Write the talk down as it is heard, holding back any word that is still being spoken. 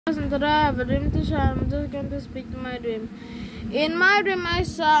And today I have a dream to share. I'm just going to speak to my dream. In my dream, I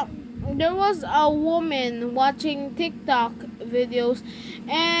saw there was a woman watching TikTok videos,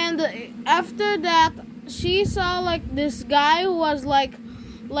 and after that, she saw like this guy who was like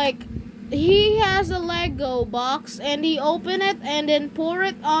he has a Lego box, and he opened it and then pour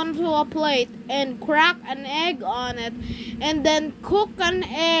it onto a plate and crack an egg on it, and then cook an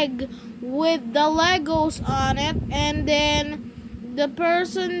egg with the Legos on it, and then the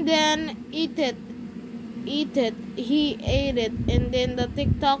person then he ate it, and then the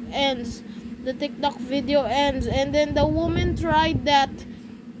TikTok ends. The TikTok video ends, and then the woman tried that,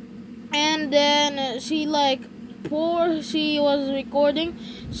 and then she was recording.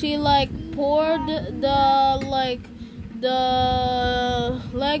 She poured the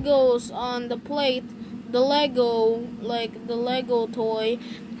Legos on the plate, the Lego toy,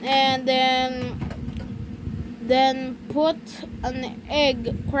 and then put an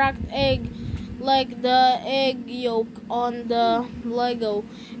egg, cracked egg, like the egg yolk on the Lego,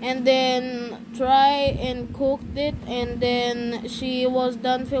 and then try and cooked it, and then she was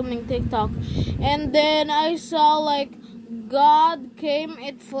done filming TikTok. And then I saw God came,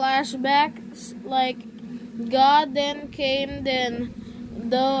 it flashbacks, God then came, then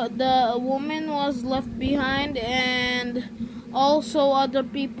the woman was left behind, and also other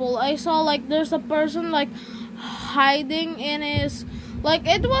people. I saw there's a person hiding in his,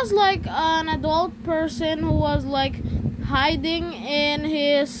 it was an adult person who was hiding in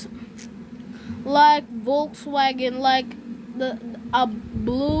his Volkswagen, a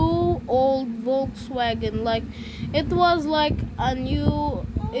blue old Volkswagen. It was a new,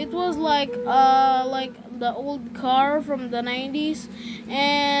 it was the old car from the 90s.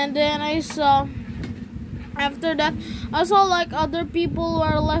 And then after that, I saw other people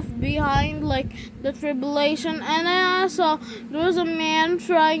were left behind, the tribulation. And then I saw there was a man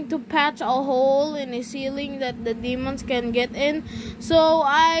trying to patch a hole in the ceiling that the demons can get in. So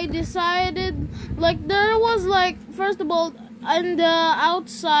I decided, there was first of all, on the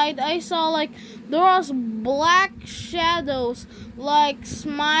outside I saw there was black shadows,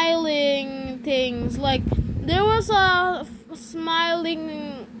 smiling things, there was a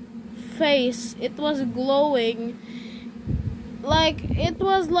smiling face. It was glowing, it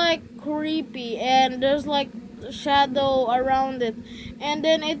was creepy, and there's shadow around it, and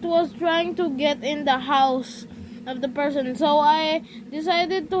then it was trying to get in the house of the person. So I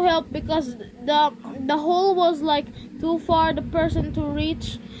decided to help because the hole was too far the person to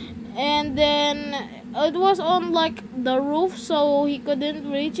reach, and then it was on the roof, so he couldn't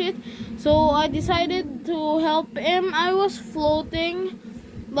reach it. So I decided to help him. I was floating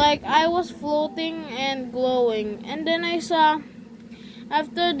and glowing. And then I saw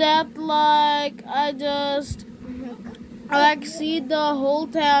after that, I just see the whole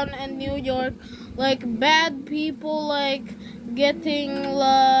town in New York, bad people getting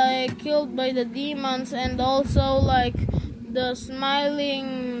killed by the demons, and also the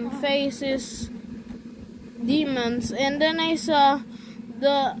smiling faces demons. And then I saw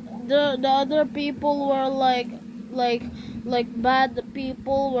the other people were bad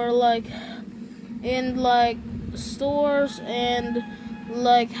people were in stores and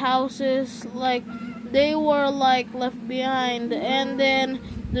houses, they were left behind. And then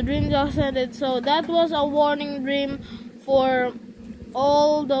the dream just ended. So that was a warning dream for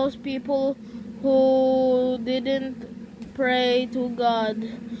all those people who didn't pray to God.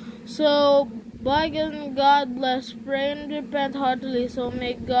 So by God bless, pray and repent heartily, so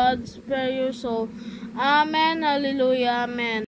may God spare your soul. Amen. Hallelujah. Amen.